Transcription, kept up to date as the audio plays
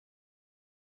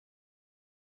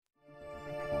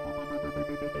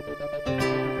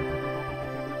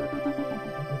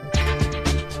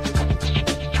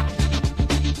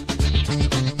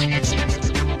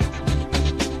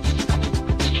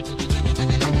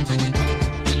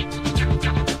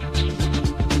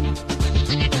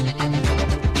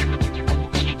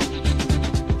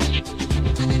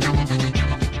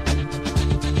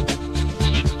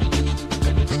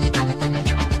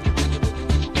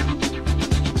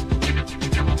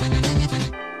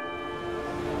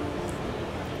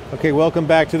Okay, welcome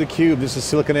back to theCUBE. This is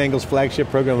SiliconANGLE's flagship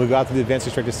program. We got to the advanced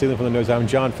extracted stealing from the nose. I'm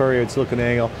John Furrier at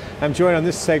SiliconANGLE. I'm joined on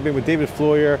this segment with David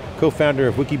Floyer, co-founder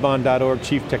of Wikibon.org,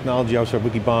 Chief Technology Officer of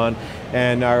Wikibon,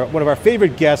 and one of our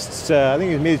favorite guests, I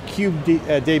think he made his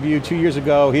CUBE debut 2 years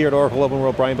ago here at Oracle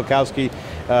OpenWorld, Brian Bulkowski,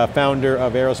 founder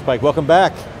of Aerospike. Welcome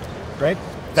back. Great,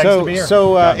 thanks to be here.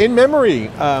 So in memory,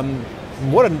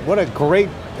 what a great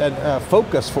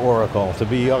focus for Oracle to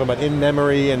be talking about in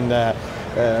memory and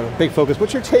big focus.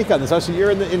 What's your take on this? Obviously,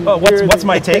 you're in the. What's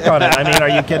my take on it? I mean, are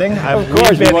you kidding? Of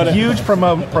course, we've been huge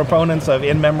proponents of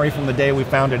in-memory from the day we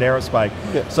founded Aerospike.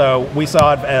 Yeah. So we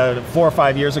saw it 4 or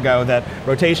 5 years ago that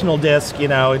rotational disk, you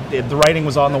know, the writing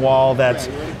was on the wall that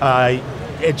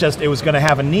it was going to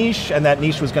have a niche, and that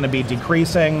niche was going to be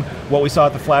decreasing. What we saw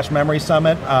at the Flash Memory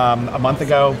Summit a month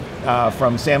ago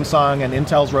from Samsung and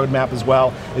Intel's roadmap as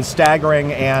well is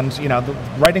staggering, and you know the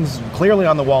writing's clearly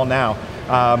on the wall now.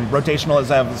 Rotational has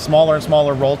a smaller and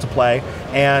smaller role to play,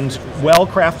 and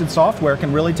well-crafted software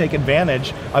can really take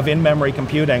advantage of in-memory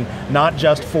computing, not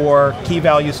just for key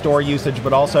value store usage,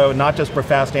 but also not just for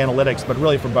fast analytics, but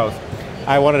really for both.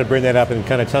 I wanted to bring that up in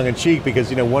kind of tongue-in-cheek because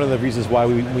you know one of the reasons why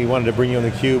we wanted to bring you on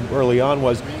theCUBE early on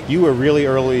was you were really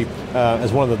early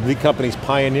as one of the companies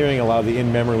pioneering a lot of the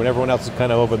in-memory when everyone else is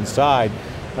kind of over the side.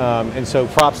 And so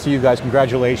props to you guys,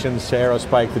 congratulations to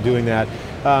Aerospike for doing that.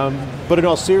 But in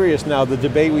all seriousness now, the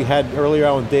debate we had earlier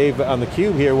on with Dave on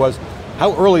theCUBE here was,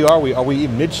 how early are we? Are we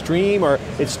midstream, or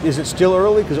is it still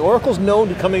early? Because Oracle's known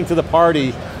to coming to the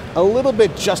party a little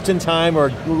bit just in time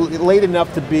or late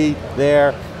enough to be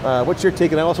there. What's your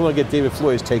take? And I also want to get David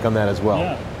Floyd's take on that as well.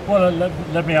 Yeah. Well,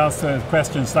 let me ask the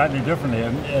question slightly differently.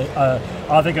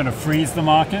 Are they going to freeze the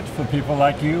market for people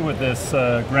like you with this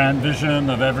grand vision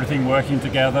of everything working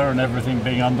together and everything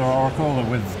being under Oracle,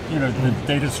 with the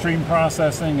data stream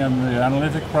processing and the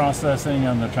analytic processing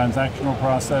and the transactional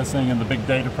processing and the big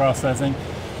data processing?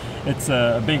 It's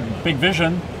a big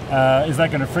vision. Is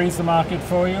that going to freeze the market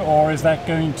for you, or is that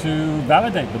going to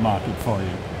validate the market for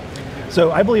you?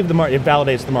 So I believe it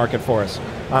validates the market for us.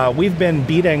 We've been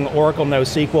beating Oracle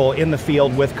NoSQL in the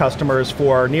field with customers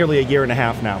for nearly a year and a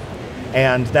half now.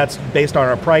 And that's based on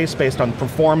our price, based on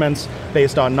performance,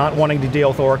 based on not wanting to deal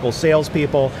with Oracle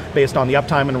salespeople, based on the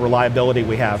uptime and reliability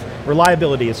we have.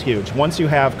 Reliability is huge. Once you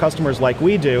have customers like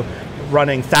we do,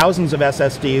 running thousands of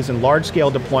SSDs and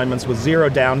large-scale deployments with zero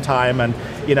downtime and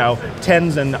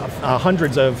tens and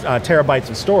hundreds of terabytes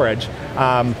of storage,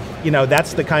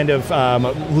 that's the kind of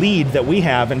lead that we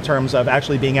have in terms of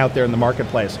actually being out there in the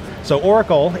marketplace. So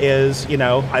Oracle is,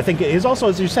 I think is also,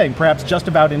 as you're saying, perhaps just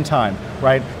about in time,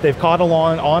 right? They've caught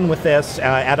on with this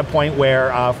at a point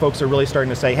where folks are really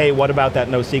starting to say, hey, what about that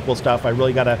NoSQL stuff? I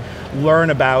really got to learn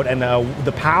about and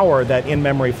the power that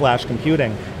in-memory flash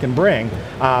computing can bring.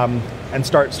 And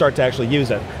start to actually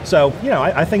use it. So,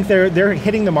 I think they're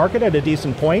hitting the market at a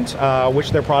decent point.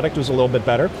 Wish their product was a little bit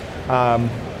better,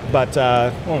 but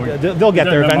they'll get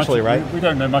there eventually, right? We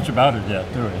don't know much about it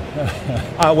yet, do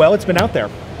we? Well, it's been out there.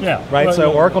 Yeah. Right. Well,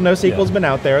 so Oracle NoSQL's been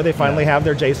out there. They finally have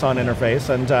their JSON interface,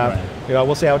 and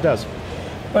we'll see how it does.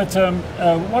 But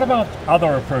what about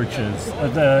other approaches?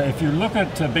 If you look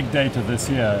at big data this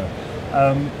year,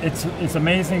 it's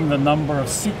amazing the number of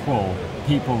SQL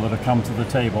people that have come to the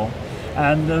table.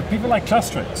 And people like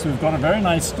Clustrix, who've got a very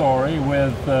nice story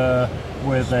with a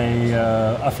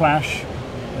flash,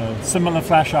 similar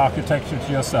flash architecture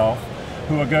to yourself,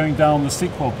 who are going down the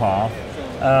SQL path.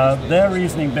 Their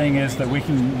reasoning being is that we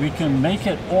can make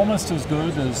it almost as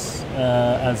good as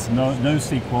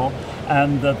NoSQL,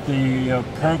 and that the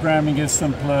programming is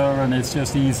simpler and it's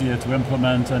just easier to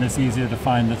implement and it's easier to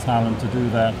find the talent to do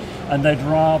that. And they'd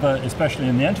rather, especially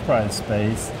in the enterprise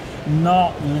space,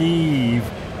 not leave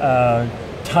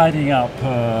tidying up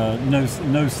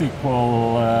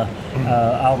NoSQL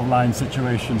out-of-line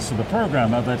situations to the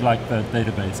programmer. They'd like the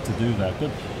database to do that.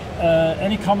 But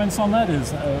any comments on that?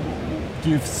 Do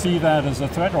you see that as a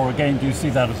threat, or again, do you see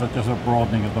that as just a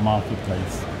broadening of the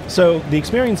marketplace? So the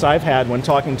experience I've had when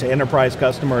talking to enterprise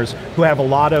customers who have a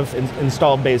lot of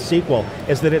installed base SQL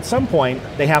is that at some point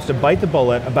they have to bite the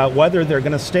bullet about whether they're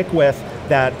going to stick with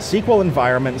that SQL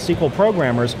environment, SQL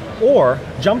programmers, or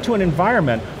jump to an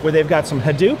environment where they've got some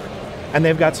Hadoop and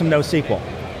they've got some NoSQL,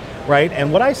 right?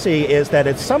 And what I see is that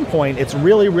at some point it's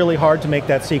really, really hard to make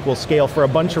that SQL scale for a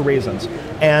bunch of reasons.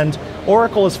 And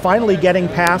Oracle is finally getting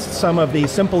past some of the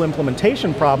simple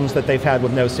implementation problems that they've had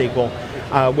with NoSQL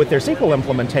with their SQL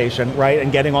implementation, right,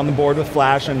 and getting on the board with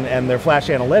Flash and their Flash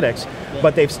analytics,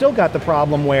 but they've still got the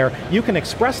problem where you can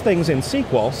express things in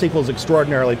SQL. SQL is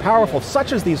extraordinarily powerful,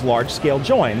 such as these large-scale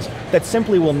joins that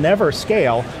simply will never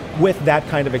scale with that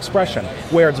kind of expression,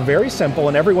 where it's very simple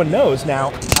and everyone knows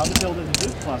now how to build a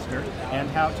Hadoop cluster and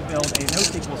how to build a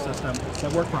NoSQL system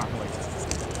that worked properly.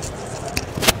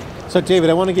 So David,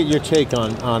 I want to get your take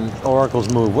on Oracle's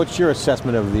move. What's your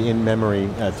assessment of the in-memory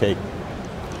take?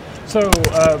 So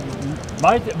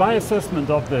my assessment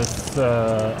of this,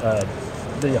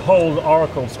 the whole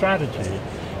Oracle strategy,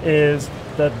 is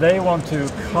that they want to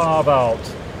carve out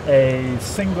a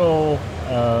single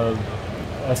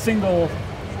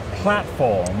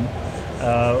platform,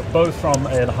 both from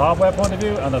a hardware point of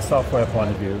view and a software point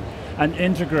of view, and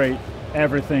integrate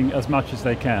everything as much as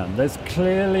they can. There's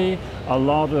clearly a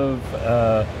lot of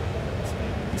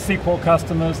SQL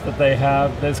customers that they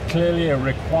have. There's clearly a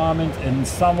requirement in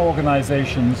some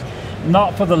organizations,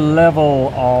 not for the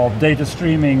level of data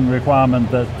streaming requirement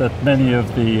that many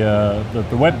of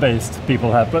the web-based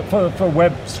people have, but for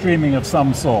web streaming of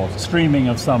some sort,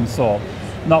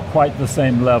 not quite the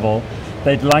same level.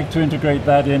 They'd like to integrate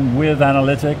that in with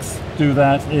analytics, do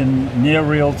that in near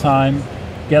real time,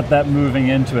 get that moving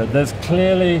into it. There's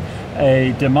clearly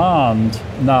a demand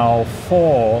now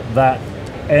for that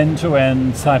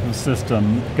end-to-end type of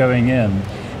system going in.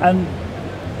 And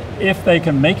if they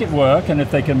can make it work, and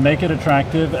if they can make it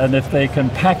attractive, and if they can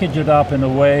package it up in a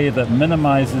way that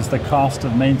minimizes the cost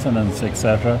of maintenance,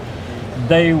 etc.,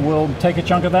 they will take a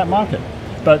chunk of that market.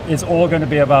 But it's all going to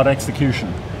be about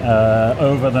execution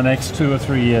over the next 2 or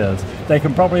 3 years. They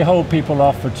can probably hold people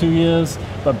off for 2 years,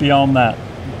 but beyond that,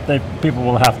 people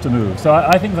will have to move. So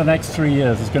I think the next 3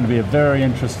 years is going to be a very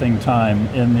interesting time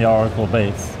in the Oracle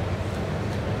base.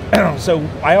 So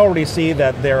I already see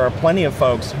that there are plenty of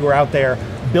folks who are out there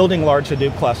building large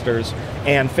Hadoop clusters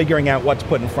and figuring out what to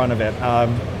put in front of it.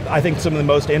 I think some of the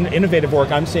most innovative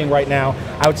work I'm seeing right now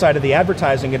outside of the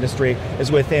advertising industry is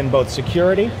within both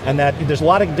security, and that there's a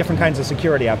lot of different kinds of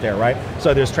security out there, right?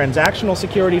 So there's transactional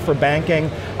security for banking,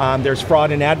 there's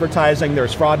fraud in advertising,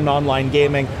 there's fraud in online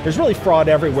gaming, there's really fraud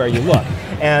everywhere you look.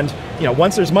 And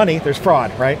once there's money, there's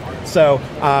fraud, right? So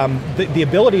the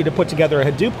ability to put together a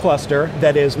Hadoop cluster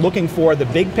that is looking for the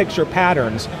big picture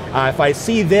patterns, if I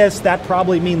see this, that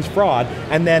probably means fraud,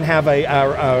 and then have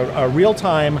a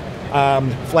real-time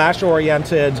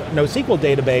Flash-oriented NoSQL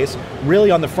database really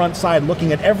on the front side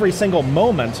looking at every single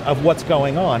moment of what's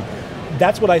going on.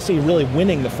 That's what I see really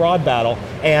winning the fraud battle.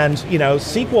 And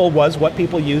SQL was what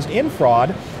people used in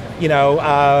fraud. Still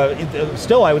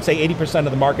I would say 80%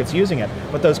 of the market's using it.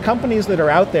 But those companies that are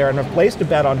out there and have placed a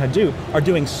bet on Hadoop are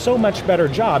doing so much better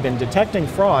job in detecting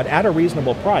fraud at a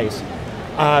reasonable price.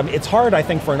 It's hard, I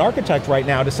think, for an architect right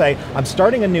now to say, I'm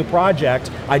starting a new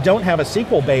project, I don't have a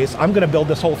SQL base, I'm going to build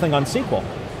this whole thing on SQL.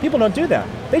 People don't do that.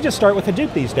 They just start with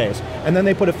Hadoop these days, and then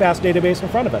they put a fast database in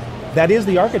front of it. That is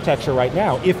the architecture right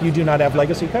now, if you do not have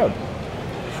legacy code.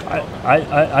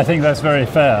 I think that's very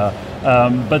fair,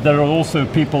 but there are also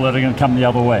people that are going to come the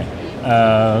other way.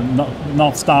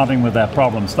 Not starting with that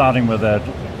problem, starting with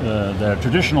their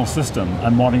traditional system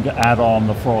and wanting to add on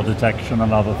the fraud detection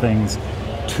and other things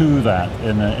to that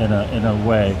in a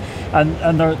way.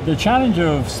 And the challenge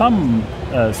of some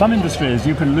industries,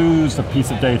 you can lose a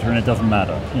piece of data and it doesn't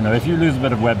matter. If you lose a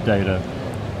bit of web data,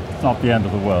 it's not the end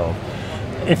of the world.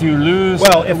 If you lose...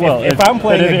 If I'm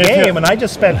playing a game and I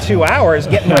just spent 2 hours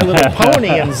getting my little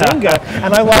pony in Zynga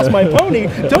and I lost my pony,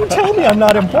 don't tell me I'm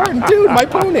not important. Dude, my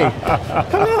pony.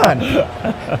 Come on.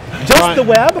 Just the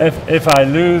web? If I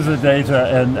lose the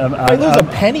data and... if I lose a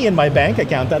penny in my bank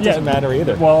account, that doesn't matter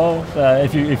either. Well,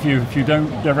 if you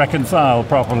don't reconcile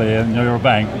properly in your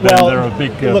bank, then there are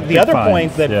big look, the other fines.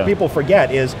 point that people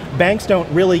forget is banks don't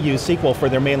really use SQL for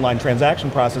their mainline transaction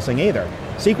processing either.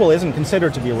 SQL isn't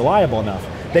considered to be reliable enough.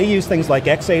 They use things like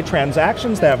XA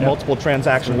transactions that have multiple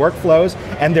transaction workflows,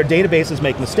 and their databases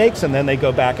make mistakes and then they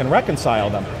go back and reconcile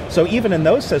them. So even in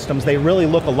those systems, they really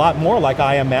look a lot more like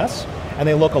IMS, and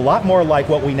they look a lot more like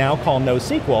what we now call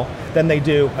NoSQL than they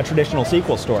do a traditional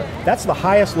SQL store. That's the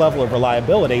highest level of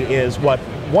reliability, is what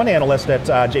one analyst at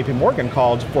JP Morgan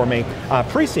called for me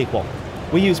pre-SQL.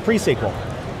 We use pre-SQL,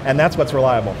 and that's what's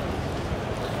reliable.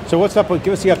 So what's up?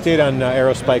 Give us the update on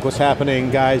Aerospike. What's happening,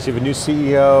 guys? You have a new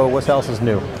CEO. What else is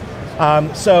new?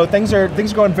 So things are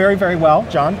going very, very well,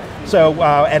 John. So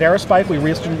at Aerospike, we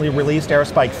recently released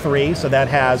Aerospike 3, so that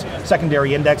has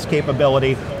secondary index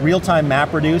capability, real-time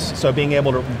map reduce, so being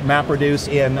able to map reduce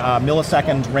in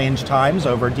millisecond range times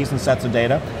over decent sets of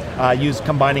data,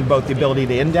 combining both the ability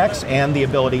to index and the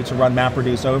ability to run map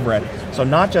reduce over it. So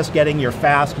not just getting your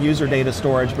fast user data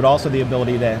storage, but also the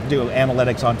ability to do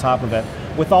analytics on top of it,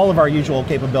 with all of our usual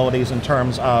capabilities in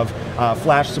terms of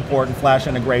Flash support and Flash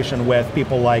integration with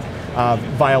people like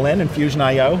Violin and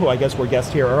Fusion.io, who I guess were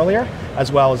guests here earlier, as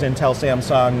well as Intel,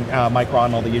 Samsung,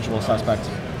 Micron, all the usual suspects.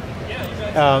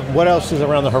 What else is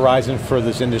around the horizon for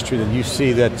this industry that you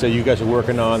see that you guys are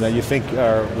working on that you think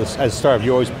are, as a startup,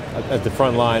 you're always at the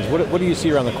front lines? What do you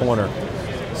see around the corner?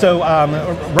 So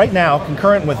right now,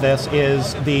 concurrent with this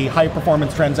is the High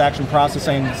Performance Transaction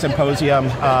Processing Symposium,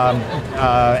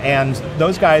 and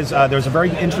those guys, there's a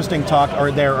very interesting talk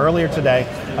there earlier today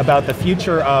about the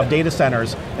future of data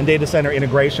centers and data center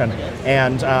integration,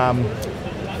 and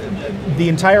the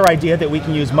entire idea that we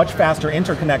can use much faster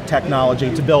interconnect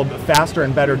technology to build faster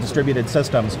and better distributed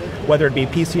systems, whether it be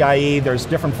PCIe, there's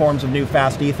different forms of new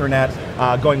fast Ethernet,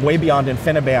 going way beyond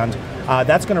InfiniBand.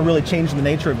 That's going to really change the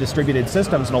nature of distributed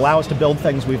systems and allow us to build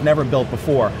things we've never built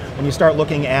before. When you start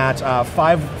looking at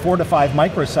 4 to 5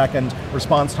 microsecond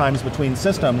response times between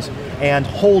systems and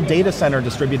whole data center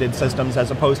distributed systems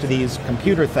as opposed to these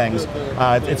computer things,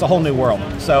 it's a whole new world.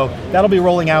 So that'll be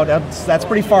rolling out. That's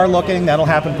pretty far looking. That'll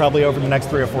happen probably over the next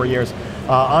 3 or 4 years.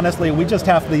 Honestly,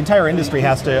 the entire industry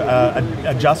has to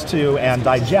adjust to and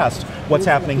digest what's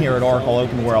happening here at Oracle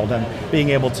OpenWorld, and being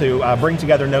able to bring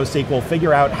together NoSQL,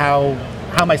 figure out how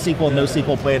MySQL and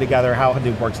NoSQL play together, how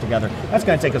Hadoop works together. That's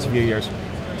going to take us a few years.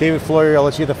 David Floyer, I'll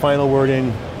let you get the final word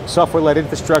in. Software-led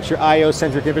infrastructure,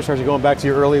 IO-centric infrastructure, going back to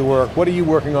your early work. What are you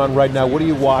working on right now? What are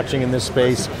you watching in this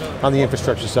space on the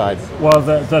infrastructure side? Well,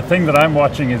 the thing that I'm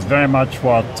watching is very much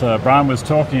what Brian was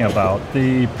talking about,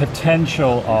 the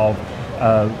potential of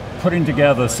putting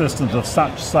together systems of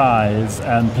such size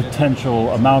and potential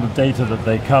amount of data that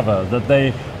they cover, that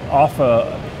they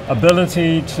offer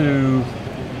ability to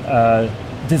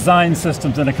design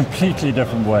systems in a completely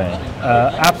different way.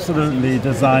 Absolutely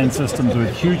design systems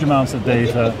with huge amounts of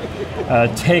data,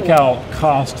 take out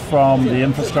cost from the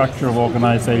infrastructure of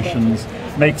organizations,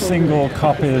 make single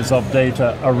copies of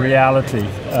data a reality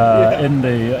in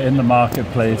the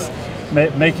marketplace,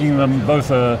 making them both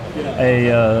a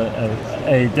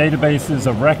databases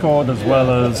of record as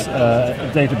well as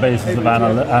databases of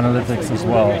analytics as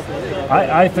well.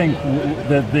 I think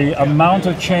that the amount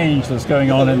of change that's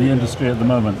going on in the industry at the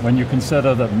moment, when you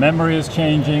consider that memory is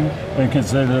changing, when you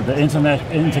consider that the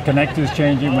interconnect is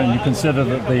changing, when you consider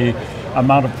that the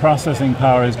amount of processing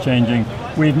power is changing,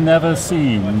 we've never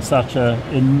seen such an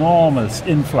enormous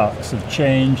influx of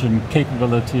change and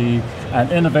capability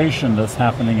and innovation that's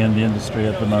happening in the industry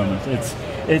at the moment. It's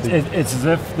as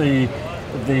if the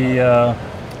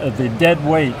dead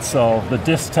weights of the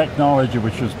disk technology,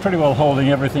 which was pretty well holding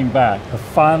everything back, are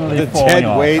finally falling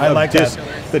off.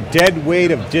 The dead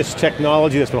weight of disk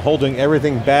technology that's been holding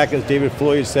everything back, as David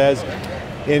Floyer says,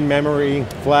 in memory,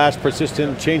 flash,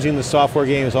 persistent, changing the software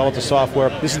game is all about the software.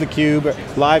 This is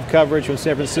theCUBE, live coverage from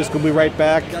San Francisco. We'll be right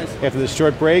back after this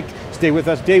short break. Stay with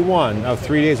us, day 1 of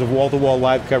 3 days of wall-to-wall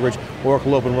live coverage,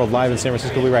 Oracle OpenWorld live in San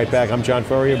Francisco. We'll be right back. I'm John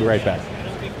Furrier, we'll be right back.